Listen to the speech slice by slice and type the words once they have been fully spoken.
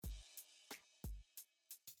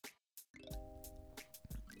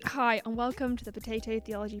Hi, and welcome to the Potato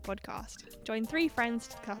Theology Podcast. Join three friends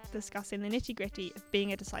discussing the nitty-gritty of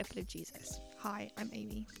being a disciple of Jesus. Hi, I'm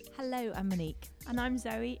Amy. Hello, I'm Monique. And I'm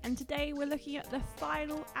Zoe, and today we're looking at the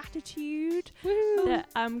final attitude that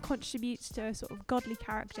contributes to a sort of godly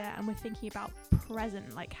character, and we're thinking about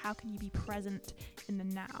present, like how can you be present in the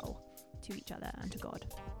now to each other and to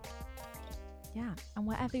God. Yeah, and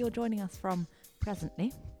wherever you're joining us from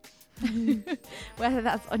presently, whether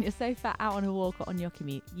that's on your sofa, out on a walk, or on your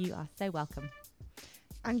commute, you are so welcome.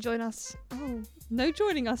 And joining us to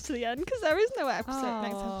the end, because there is no next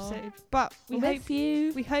episode. But we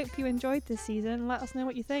hope you enjoyed this season. Let us know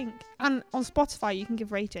what you think. And on Spotify, you can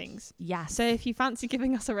give ratings. Yeah. So if you fancy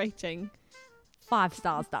giving us a rating, 5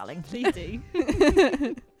 stars, darling. please do.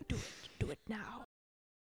 Do it now.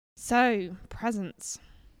 So, presence.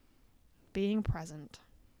 Being present.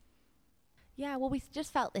 Yeah, well, we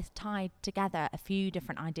just felt this tied together a few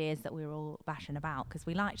different ideas that we were all bashing about, because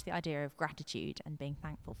we liked the idea of gratitude and being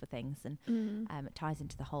thankful for things, and it ties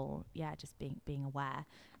into the whole, just being aware.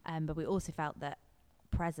 But we also felt that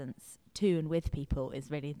presence to and with people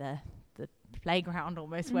is really the playground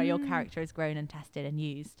almost, where your character is grown and tested and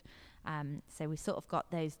used. So we sort of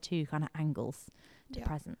got those two kind of angles to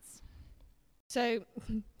presence. So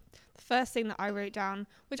the first thing that I wrote down,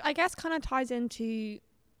 which I guess kind of ties into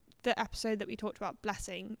the episode that we talked about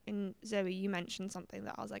blessing, and Zoe, you mentioned something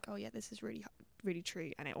that I was like, oh yeah, this is really, really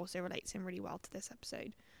true. And it also relates in really well to this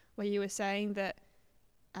episode, where you were saying that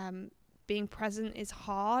being present is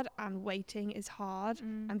hard and waiting is hard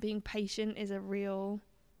and being patient is a real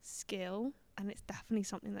skill. And it's definitely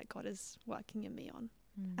something that God is working in me on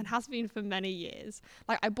and has been for many years.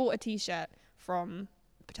 Like, I bought a t-shirt from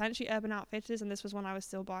potentially Urban Outfitters, and this was when I was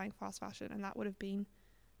still buying fast fashion, and that would have been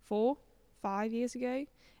 4-5 years ago.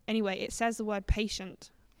 Anyway, it says the word patient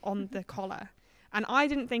on the collar, and I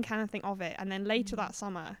didn't think anything of it. And then later that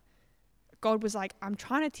summer, God was like, I'm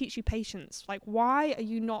trying to teach you patience. Like, why are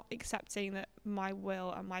you not accepting that my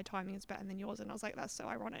will and my timing is better than yours? And I was like, that's so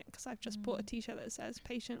ironic, because I've just bought a t-shirt that says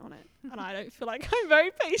patient on it, and I don't feel like I'm very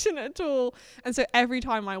patient at all. And so every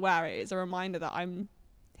time I wear it, it's a reminder that I'm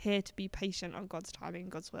here to be patient on God's timing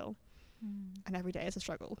and God's will. And every day is a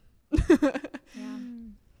struggle.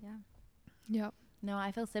 Yeah. No,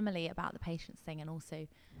 I feel similarly about the patience thing, and also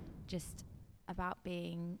just about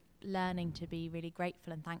learning to be really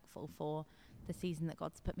grateful and thankful for the season that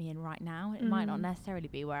God's put me in right now. It might not necessarily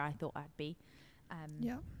be where I thought I'd be,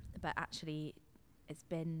 but actually it's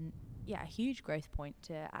been a huge growth point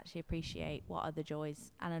to actually appreciate what are the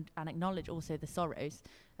joys and acknowledge also the sorrows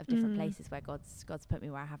of different places where God's put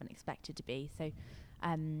me where I haven't expected to be. So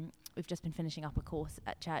we've just been finishing up a course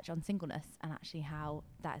at church on singleness, and actually how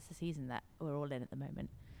that is the season that we're all in at the moment.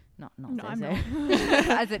 Not I'm so. not.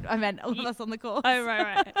 As in, I meant all of us on the course. Oh,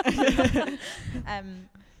 right.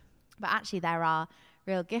 But actually there are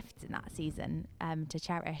real gifts in that season to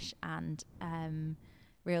cherish, and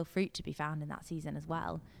real fruit to be found in that season as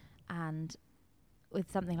well. And with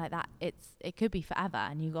something like that, it could be forever,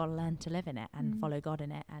 and you've got to learn to live in it and follow God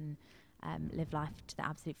in it, and live life to the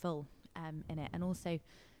absolute full in it. And also,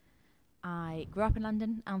 I grew up in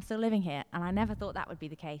London, I'm still living here, and I never thought that would be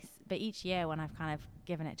the case. But each year when I've kind of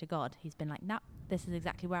given it to God, he's been like, no, this is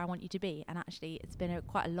exactly where I want you to be. And actually it's been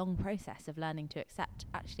quite a long process of learning to accept,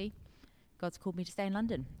 actually, God's called me to stay in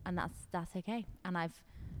London, and that's okay. And I've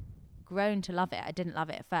grown to love it. I didn't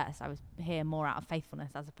love it at first. I was here more out of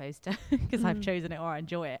faithfulness as opposed to because I've chosen it or I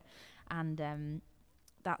enjoy it. And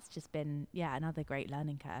that's just been, another great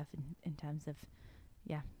learning curve in terms of,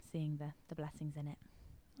 seeing the blessings in it.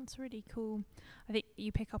 That's really cool. I think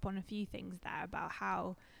you pick up on a few things there about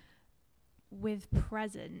how with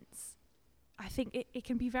presence, I think it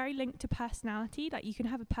can be very linked to personality. Like, you can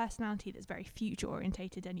have a personality that's very future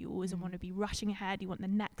orientated, and you always want to be rushing ahead. You want the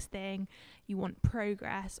next thing, you want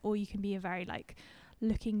progress. Or you can be a very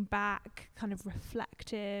looking back, kind of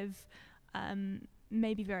reflective,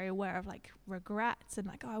 maybe very aware of regrets and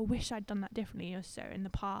I wish I'd done that differently or so in the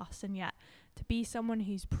past. And yet to be someone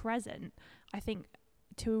who's present, I think,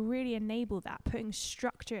 to really enable that, putting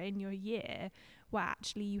structure in your year where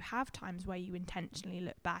actually you have times where you intentionally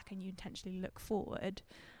look back and you intentionally look forward,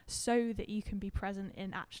 so that you can be present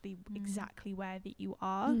in actually exactly where that you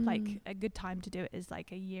are. Like, a good time to do it is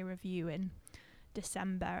a year review in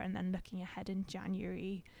December, and then looking ahead in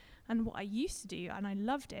January. And what I used to do, and I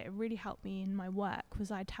loved it, it really helped me in my work,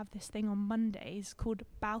 was I'd have this thing on Mondays called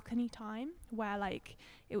balcony time, where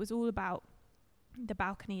it was all about the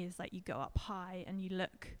balcony is you go up high and you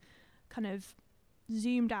look kind of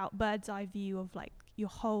zoomed out, bird's eye view of your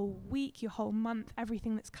whole week, your whole month,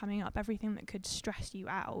 everything that's coming up, everything that could stress you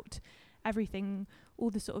out. everything, all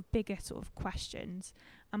the sort of bigger sort of questions.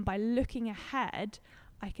 And by looking ahead,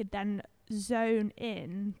 I could then zone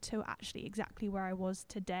in to actually exactly where I was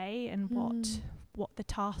today and what the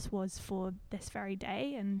task was for this very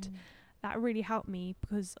day. And that really helped me,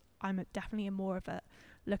 because I'm definitely more of a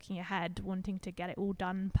looking ahead, wanting to get it all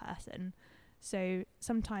done person. So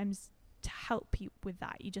sometimes to help you with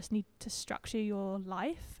that, you just need to structure your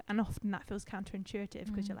life. And often that feels counterintuitive,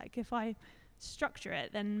 because you're like, if I structure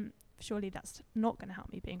it, then surely that's not going to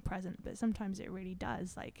help me being present. But sometimes it really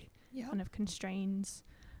does, like kind of constrains,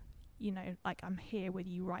 you know, like I'm here with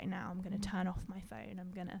you right now. I'm going to turn off my phone.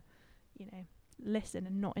 I'm going to, you know, listen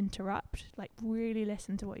and not interrupt, like really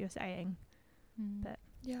listen to what you're saying. But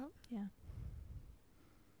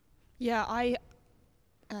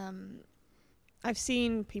I've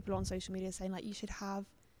seen people on social media saying like you should have,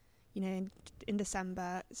 you know, in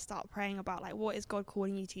December start praying about like what is God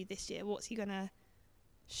calling you to this year, what's he gonna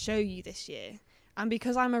show you this year. And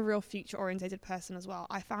because I'm a real future orientated person as well,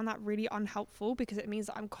 I found that really unhelpful, because it means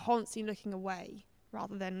that I'm constantly looking away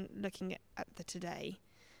rather than looking at the today.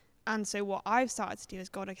 And so what I've started to do is,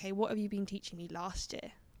 God, okay, what have you been teaching me last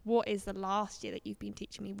year? What is the last year that you've been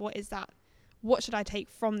teaching me? What is that? What should I take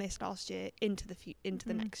from this last year into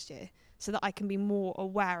the next year, so that I can be more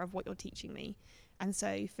aware of what you're teaching me? And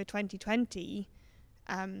so for 2020,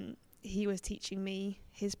 he was teaching me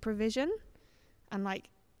his provision, and like,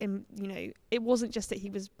 you know, it wasn't just that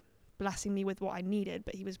he was blessing me with what I needed,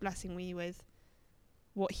 but he was blessing me with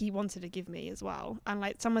what he wanted to give me as well. And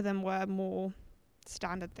like some of them were more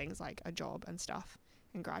standard things like a job and stuff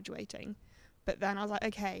and graduating. But then I was like,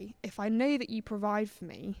 okay, if I know that you provide for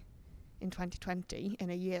me in 2020 in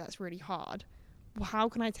a year that's really hard, well, how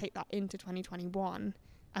can I take that into 2021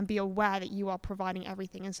 and be aware that you are providing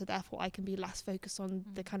everything, and so therefore I can be less focused on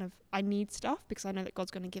the kind of I need stuff, because I know that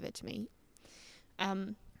God's going to give it to me.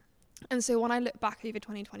 And so when I look back over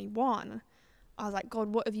 2021, I was like,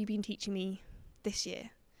 God, what have you been teaching me this year?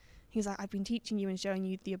 He's like, I've been teaching you and showing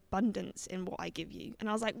you the abundance in what I give you. And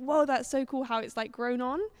I was like, whoa, that's so cool how it's like grown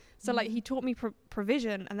on. So like he taught me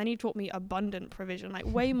provision, and then he taught me abundant provision, like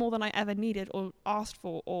way more than I ever needed or asked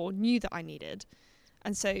for or knew that I needed.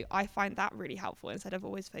 And so I find that really helpful, instead of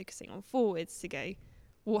always focusing on forwards, to go,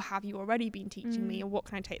 well, have you already been teaching me, and what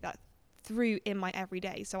can I take that through in my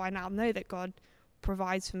everyday? So I now know that God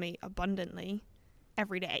provides for me abundantly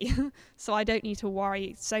every day. So I don't need to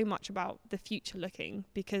worry so much about the future looking,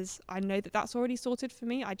 because I know that that's already sorted for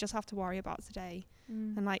me. I just have to worry about today.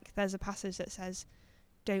 And like there's a passage that says,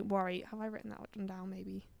 don't worry. Have I written that one down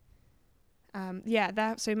maybe?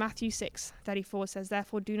 So Matthew 6:34 says,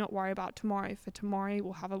 therefore do not worry about tomorrow, for tomorrow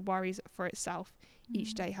will have a worries for itself.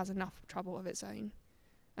 Each day has enough trouble of its own.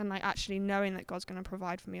 And like actually knowing that God's going to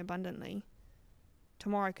provide for me abundantly,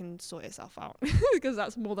 tomorrow can sort itself out, because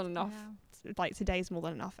that's more than enough. Like today's more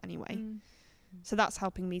than enough anyway. So that's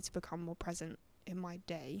helping me to become more present in my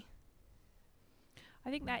day. I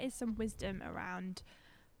think that is some wisdom around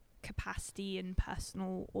capacity and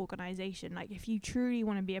personal organization. Like if you truly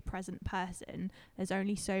want to be a present person, there's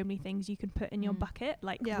only so many things you can put in your bucket.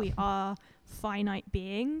 Like we are finite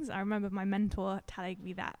beings. I remember my mentor telling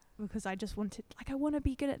me that, because I just wanted, like, I want to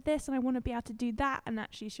be good at this and I want to be able to do that. And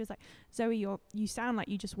actually she was like, Zoe, you sound like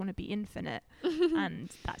you just want to be infinite.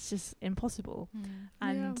 And that's just impossible.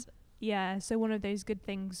 And so one of those good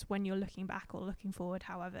things when you're looking back or looking forward,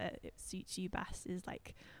 however it suits you best, is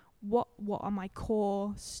like, what are my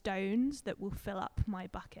core stones that will fill up my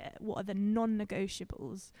bucket? What are the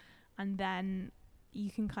non-negotiables? And then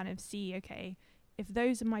you can kind of see, okay, if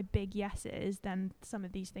those are my big yeses, then some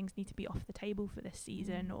of these things need to be off the table for this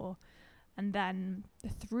season. And then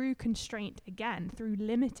through constraint, again, through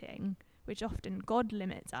limiting, which often God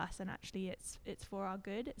limits us, and actually it's for our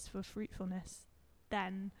good, it's for fruitfulness,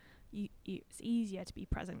 then it's easier to be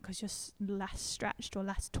present, because you're less stretched or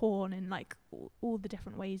less torn in like all the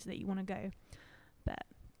different ways that you want to go. But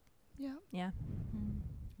it's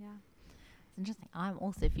interesting. I'm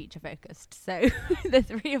also future focused, so the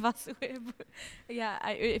three of us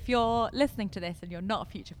if you're listening to this and you're not a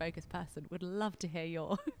future focused person, would love to hear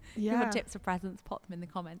your tips for presence. Pop them in the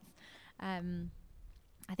comments.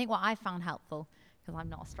 I think what I found helpful, because I'm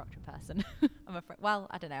not a structure person, I'm afraid, well,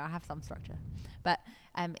 I don't know, I have some structure, but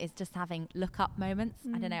it's just having look up moments.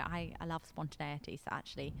 I don't know, I love spontaneity, so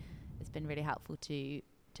actually it's been really helpful to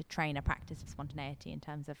train a practice of spontaneity, in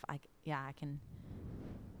terms of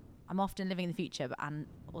I'm often living in the future, but I'm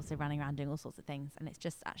also running around doing all sorts of things, and it's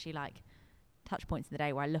just actually like touch points in the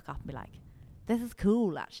day where I look up and be like, this is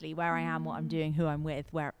cool actually, where I am, what I'm doing, who I'm with,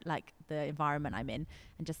 where like the environment I'm in,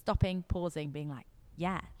 and just stopping, pausing, being like,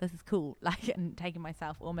 yeah, this is cool, like, and taking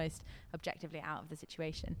myself almost objectively out of the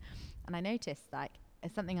situation. And I noticed, like,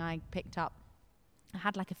 it's something I picked up. I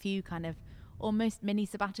had like a few kind of almost mini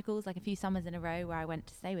sabbaticals, like a few summers in a row, where I went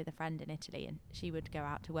to stay with a friend in Italy, and she would go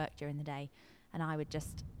out to work during the day, and I would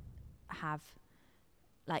just have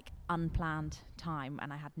like unplanned time,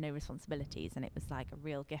 and I had no responsibilities, and it was like a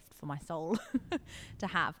real gift for my soul to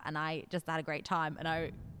have. And I just had a great time. And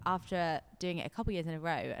I, after doing it a couple years in a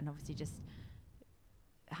row, and obviously just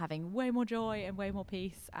having way more joy and way more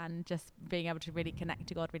peace, and just being able to really connect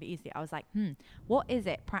to God really easily, I was like, what is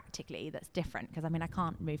it practically that's different? Because I mean, I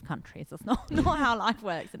can't move countries. That's not how life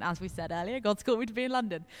works. And as we said earlier, God's called me to be in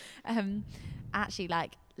London. Actually,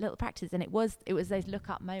 like, little practice, and it was those look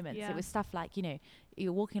up moments. It was stuff like, you know,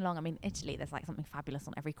 you're walking along. I mean, Italy, there's like something fabulous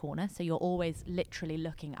on every corner, so you're always literally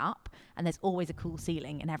looking up, and there's always a cool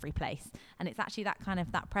ceiling in every place. And it's actually that kind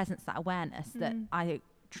of, that presence, that awareness that I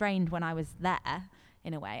trained when I was there,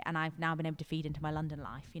 in a way, and I've now been able to feed into my London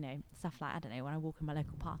life. You know, stuff like, I don't know, when I walk in my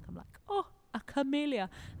local park, I'm like, oh, a camellia,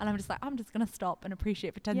 and I'm just like, I'm just gonna stop and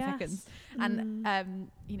appreciate for 10 seconds. And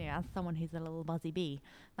you know, as someone who's a little buzzy bee,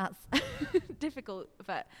 that's difficult,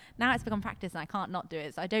 but now it's become practice, and I can't not do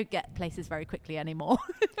it, so I don't get places very quickly anymore.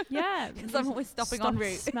 Because I'm always stopping en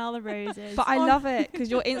route. Smell the roses. But I love it, because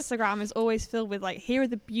your Instagram is always filled with like, here are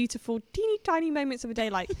the beautiful teeny tiny moments of a day,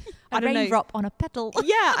 like I don't know, raindrop on a petal.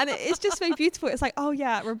 yeah, and it's just so beautiful. It's like, oh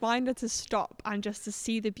yeah, reminder to stop and just to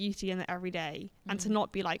see the beauty in it every day, and to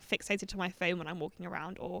not be like fixated to my phone when I'm walking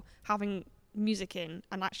around, or having music in,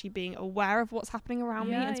 and actually being aware of what's happening around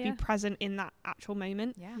me, and to be present in that actual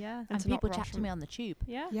moment. And people chat to me on the tube.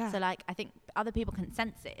 Yeah. So like, I think other people can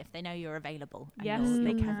sense it if they know you're available. And Yes, you're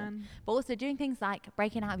they present. can. But also doing things like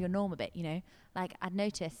breaking out of your norm a bit, you know, like I'd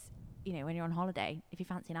notice, you know, when you're on holiday, if you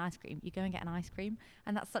fancy an ice cream, you go and get an ice cream,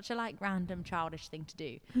 and that's such a like random childish thing to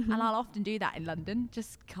do. And I'll often do that in London,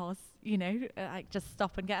 just cause, you know, like just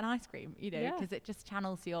stop and get an ice cream, you know, because it just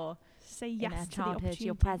channels your say yes inner to childhood. the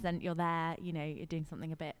You're present, you're there, you know, you're doing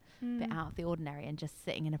something a bit out of the ordinary, and just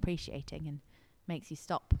sitting and appreciating, and makes you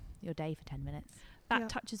stop your day for 10 minutes. That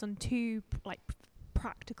touches on two like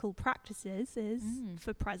practical practices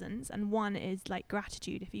for presence, and one is like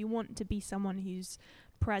gratitude. If you want to be someone who's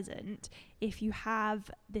present, if you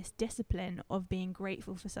have this discipline of being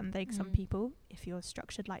grateful for something, some people, if you're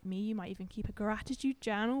structured like me, you might even keep a gratitude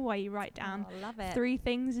journal where you write down 3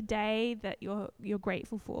 things a day that you're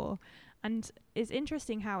grateful for. And it's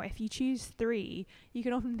interesting how if you choose 3, you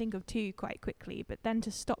can often think of 2 quite quickly, but then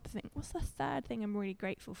to stop, think, what's the 3rd thing I'm really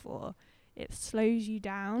grateful for? It slows you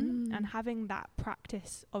down. And having that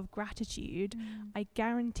practice of gratitude, I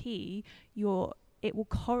guarantee it will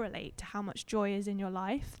correlate to how much joy is in your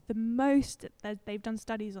life. They've done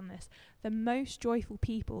studies on this. The most joyful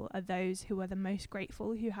people are those who are the most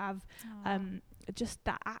grateful, who have just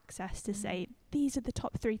that access to say, these are the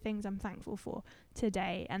top 3 things I'm thankful for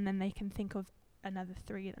today, and then they can think of another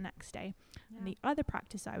 3 the next day. And the other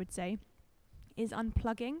practice I would say is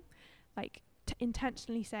unplugging, like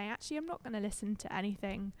intentionally saying, actually, I'm not going to listen to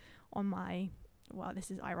anything on my, well, this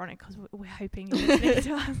is ironic because we're hoping you're listening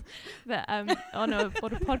to us, but on a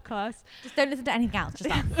podcast. Just don't listen to anything else, just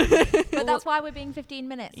us. But that's why we're being 15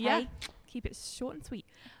 minutes, hey? Keep it short and sweet.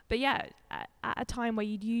 But yeah, at a time where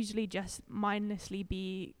you'd usually just mindlessly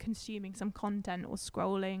be consuming some content or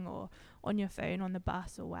scrolling or on your phone on the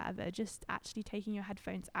bus or wherever, just actually taking your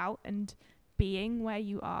headphones out and being where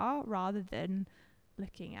you are rather than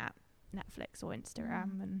looking at Netflix or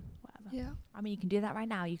Instagram and whatever. Yeah. I mean, you can do that right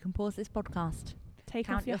now. You can pause this podcast. Take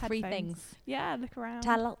Count off your 3 headphones. things. Yeah, look around.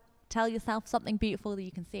 Tell yourself something beautiful that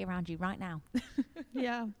you can see around you right now.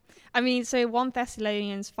 Yeah. I mean, so 1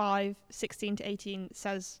 Thessalonians 5:16-18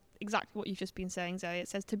 says exactly what you've just been saying, Zoe. It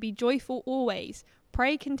says to be joyful always,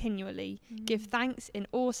 pray continually, give thanks in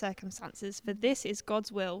all circumstances, for this is God's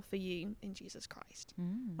will for you in Jesus Christ.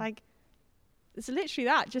 Like, it's literally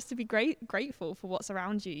that, just to be grateful for what's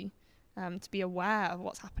around you, to be aware of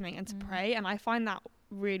what's happening and to pray. And I find that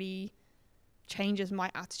really changes my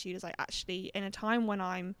attitude, as I actually, in a time when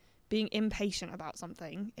I'm being impatient about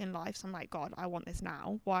something in life, so I'm like, God, I want this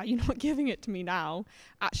now. Why are you not giving it to me now?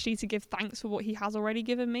 Actually, to give thanks for what he has already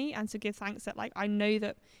given me, and to give thanks that, like, I know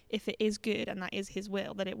that if it is good and that is his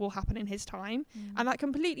will, that it will happen in his time. And that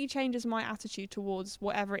completely changes my attitude towards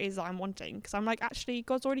whatever it is that I'm wanting, because I'm like, actually,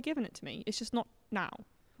 God's already given it to me. It's just not now.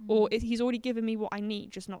 Or he's already given me what I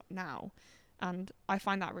need, just not now. And I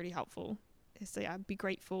find that really helpful. Is to be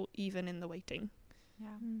grateful even in the waiting. Yeah.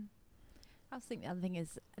 I was thinking the other thing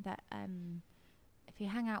is that if you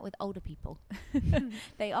hang out with older people,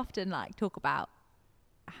 they often like talk about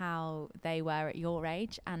how they were at your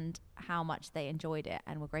age and how much they enjoyed it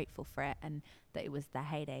and were grateful for it, and that it was their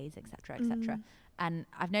heydays, etc., etc. And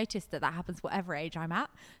I've noticed that happens whatever age I'm at.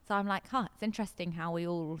 So I'm like, it's interesting how we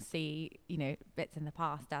all see, bits in the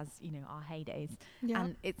past as, our heydays. Yeah.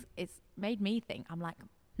 And it's made me think. I'm like,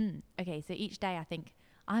 okay, so each day I think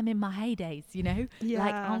I'm in my heydays,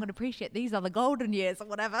 like I'm going to appreciate these are the golden years or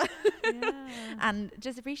whatever. And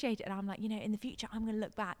just appreciate it. And I'm like, in the future, I'm going to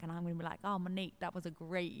look back and I'm going to be like, oh, Monique, that was a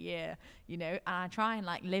great year, and I try and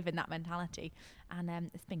like live in that mentality.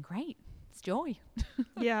 And it's been great. It's joy.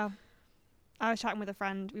 Yeah. I was chatting with a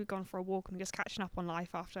friend. We'd gone for a walk and we were just catching up on life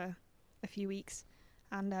after a few weeks.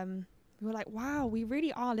 And we were like, wow, we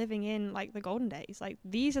really are living in like the golden days. Like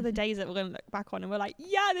these are the days that we're going to look back on. And we're like,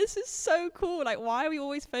 yeah, this is so cool. Like, why are we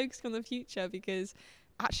always focusing on the future? Because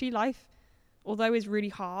actually life, although is really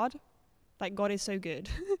hard, like God is so good.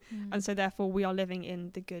 And so therefore we are living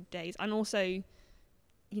in the good days. And also,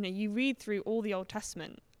 you read through all the Old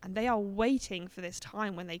Testament and they are waiting for this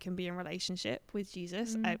time when they can be in relationship with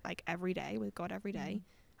Jesus, like every day, with God every day.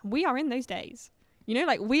 And we are in those days.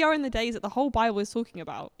 Like we are in the days that the whole Bible is talking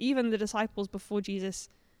about. Even the disciples before Jesus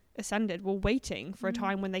ascended were waiting for a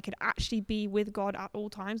time when they could actually be with God at all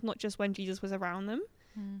times, not just when Jesus was around them.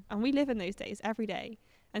 And we live in those days every day.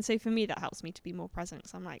 And so for me, that helps me to be more present.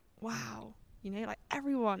 So I'm like, wow, like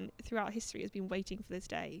everyone throughout history has been waiting for this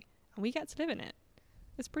day and we get to live in it.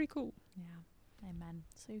 It's pretty cool. Yeah. Amen.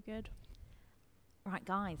 So good. Right,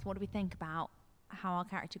 guys, what do we think about how our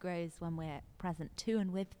character grows when we're present to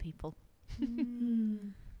and with people? It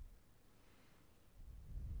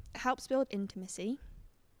helps build intimacy,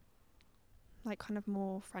 like kind of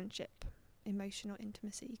more friendship, emotional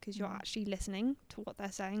intimacy, because you're actually listening to what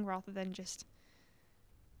they're saying rather than just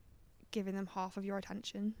giving them half of your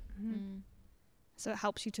attention. So it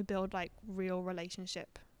helps you to build like real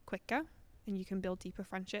relationship quicker, and you can build deeper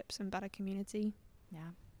friendships and better community.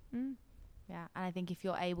 Yeah. And I think if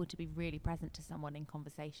you're able to be really present to someone in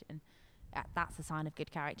conversation, that's a sign of good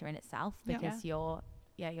character in itself, because you're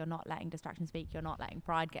not letting distraction speak, you're not letting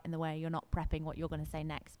pride get in the way, you're not prepping what you're going to say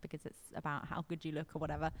next because it's about how good you look or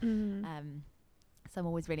whatever. So I'm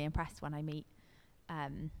always really impressed when I meet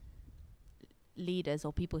leaders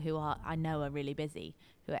or people who I know are really busy,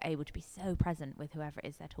 who are able to be so present with whoever it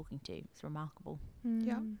is they're talking to. It's remarkable.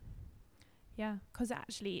 Yeah, because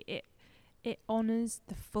actually it honors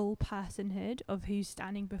the full personhood of who's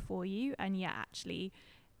standing before you. And yet actually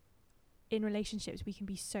in relationships we can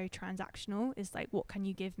be so transactional. It's like, what can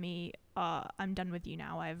you give me? I'm done with you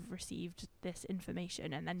now, I've received this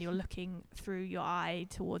information. And then you're looking through your eye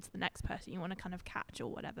towards the next person you want to kind of catch or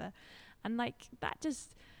whatever. And like that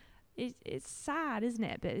just it's sad, isn't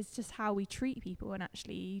it? But it's just how we treat people. And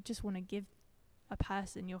actually you just want to give a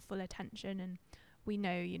person your full attention. And we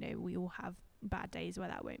know we all have bad days where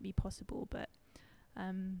that won't be possible, but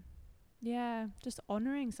just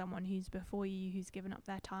honoring someone who's before you, who's given up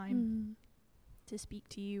their time to speak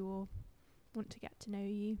to you or want to get to know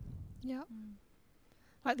you.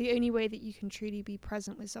 Like the only way that you can truly be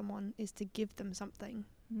present with someone is to give them something.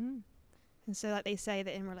 And so like they say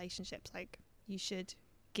that in relationships, like you should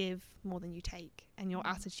give more than you take, and your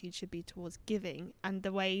attitude should be towards giving. And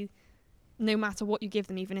the way, no matter what you give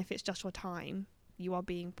them, even if it's just your time, you are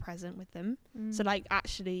being present with them. So like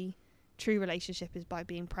actually true relationship is by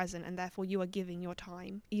being present, and therefore you are giving your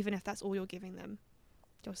time, even if that's all you're giving them.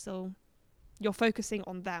 You're focusing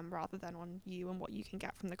on them rather than on you and what you can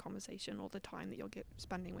get from the conversation or the time that you're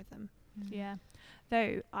spending with them.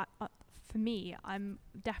 Though for me, I'm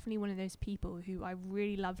definitely one of those people who I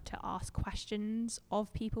really love to ask questions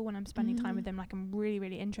of people when I'm spending time with them. Like I'm really,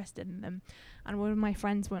 really interested in them. And one of my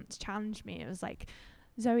friends once challenged me. It was like,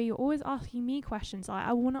 Zoe, you're always asking me questions.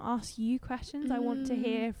 I want to ask you questions. I want to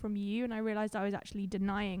hear from you. And I realized I was actually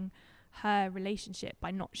denying her relationship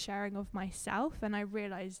by not sharing of myself. And I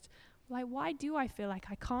realized, like, why do I feel like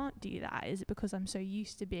I can't do that? Is it because I'm so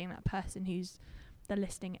used to being that person who's the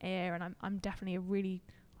listening ear? And I'm definitely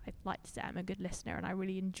I'd like to say I'm a good listener, and I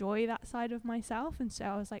really enjoy that side of myself. And so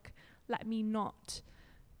I was like, let me not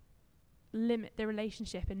limit the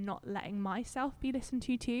relationship and not letting myself be listened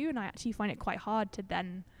to too. And I actually find it quite hard to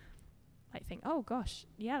then like think, oh gosh,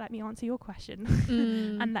 let me answer your question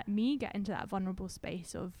and let me get into that vulnerable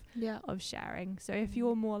space of sharing. So if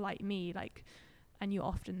you're more like me, like, and you're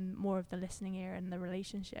often more of the listening ear in the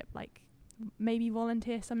relationship, like maybe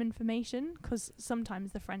volunteer some information, because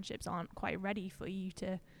sometimes the friendships aren't quite ready for you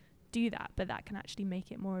to do that, but that can actually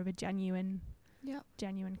make it more of a genuine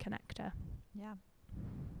connector.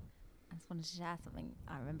 I just wanted to share something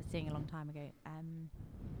I remember seeing a long time ago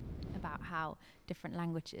about how different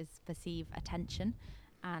languages perceive attention.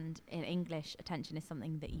 And in English, attention is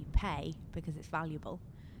something that you pay because it's valuable.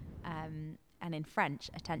 And in French,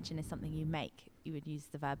 attention is something you make. You would use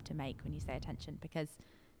the verb to make when you say attention, because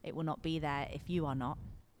it will not be there if you are not.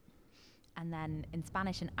 And then in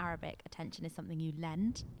Spanish and Arabic, attention is something you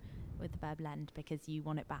lend with the verb lend because you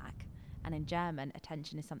want it back. And in German,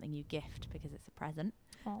 attention is something you gift because it's a present.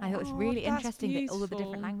 I thought it was really that's interesting that all of the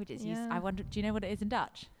useful. different languages use. Yeah. I wonder, do you know what it is in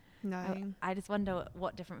Dutch? No. I just wonder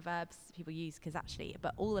what different verbs people use, because actually,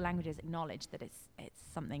 but all the languages acknowledge that it's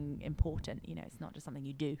something important. You know, it's not just something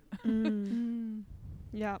you do.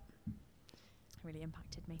 Yeah. Really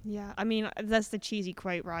impacted me. Yeah. I mean, there's the cheesy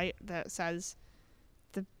quote, right, that says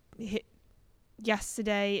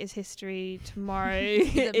yesterday is history, tomorrow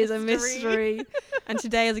is a mystery, and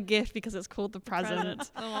today is a gift because it's called the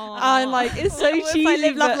present. And like, it's so cheesy. I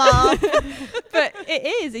live, love, laugh. But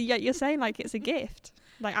it is, and yet you're saying like it's a gift.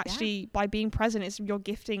 Like, actually, by being present, it's you're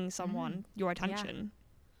gifting someone your attention.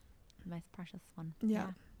 The most precious one. Yeah.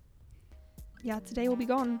 Yeah, today will be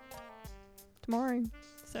gone tomorrow,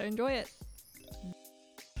 so enjoy it.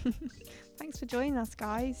 Thanks for joining us,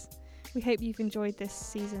 guys. We hope you've enjoyed this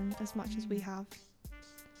season as much as we have,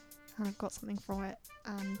 and I've got something from it.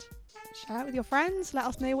 And share it with your friends. Let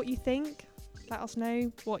us know what you think. Let us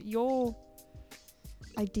know what your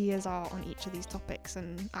ideas are on each of these topics,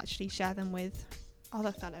 and actually share them with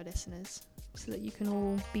other fellow listeners so that you can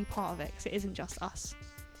all be part of it, because it isn't just us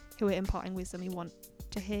who are imparting wisdom. We want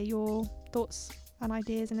to hear your thoughts and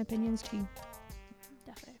ideas and opinions too.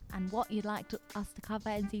 Definitely. And what you'd like us to cover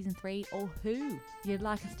in season 3, or who you'd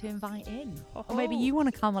like us to invite in. Or maybe you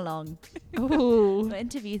want to come along Oh, for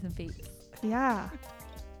interviews and feats. yeah,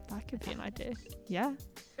 that could be an idea. Yeah.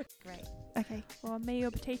 Great. Okay. Well, may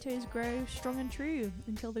your potatoes grow strong and true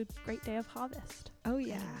until the great day of harvest. Oh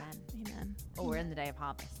yeah. Amen. Amen. Or we're in the day of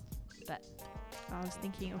harvest. But I was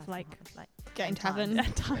thinking of that's like harvest, like Getting to end heaven.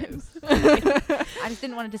 at times. I just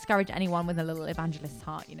didn't want to discourage anyone with a little evangelist's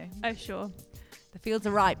heart, you know. Oh, sure. The fields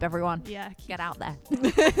are ripe, everyone. Yeah. Get out there.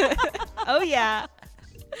 Oh yeah.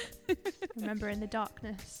 Remember, in the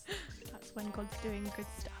darkness, that's when God's doing good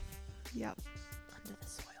stuff Yep. under the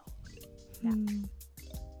soil. Yeah.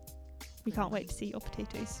 We can't wait to see your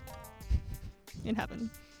potatoes in heaven.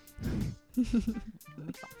 Make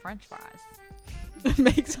some French fries.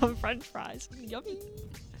 Make some French fries. Yummy.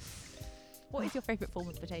 What is your favourite form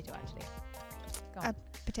of potato, actually? Go on.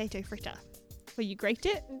 Potato fritter. Where you grate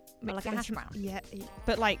it. But like a hash brown? Yeah.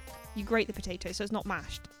 But like, you grate the potato, so it's not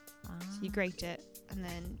mashed. Ah. So you grate it, and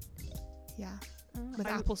then, yeah, Oh, with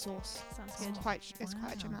I would- applesauce. Sounds It's good. quite a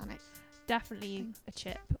Wow. Germanic. Definitely thing. a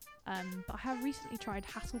chip. But I have recently tried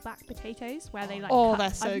Hasselback potatoes, where they like. Oh, cut-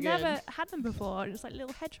 they're so I've good. never had them before. It's like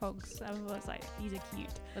little hedgehogs. I was like, these are cute.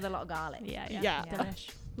 With a lot of garlic. Yeah, yeah, Yeah.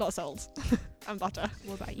 delish. Lot of salt and butter.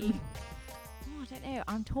 What about you? Oh, I don't know.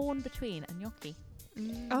 I'm torn between a gnocchi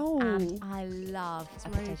Oh. and I love It's a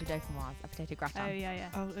rogue. potato dauphinoise, a potato Oh gratin. yeah, yeah.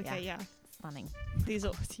 Oh, okay, yeah. Stunning. These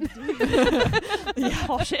are The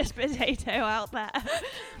hottest potato out there.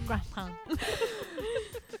 Gratin.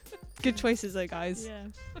 good choices though, guys. Yeah.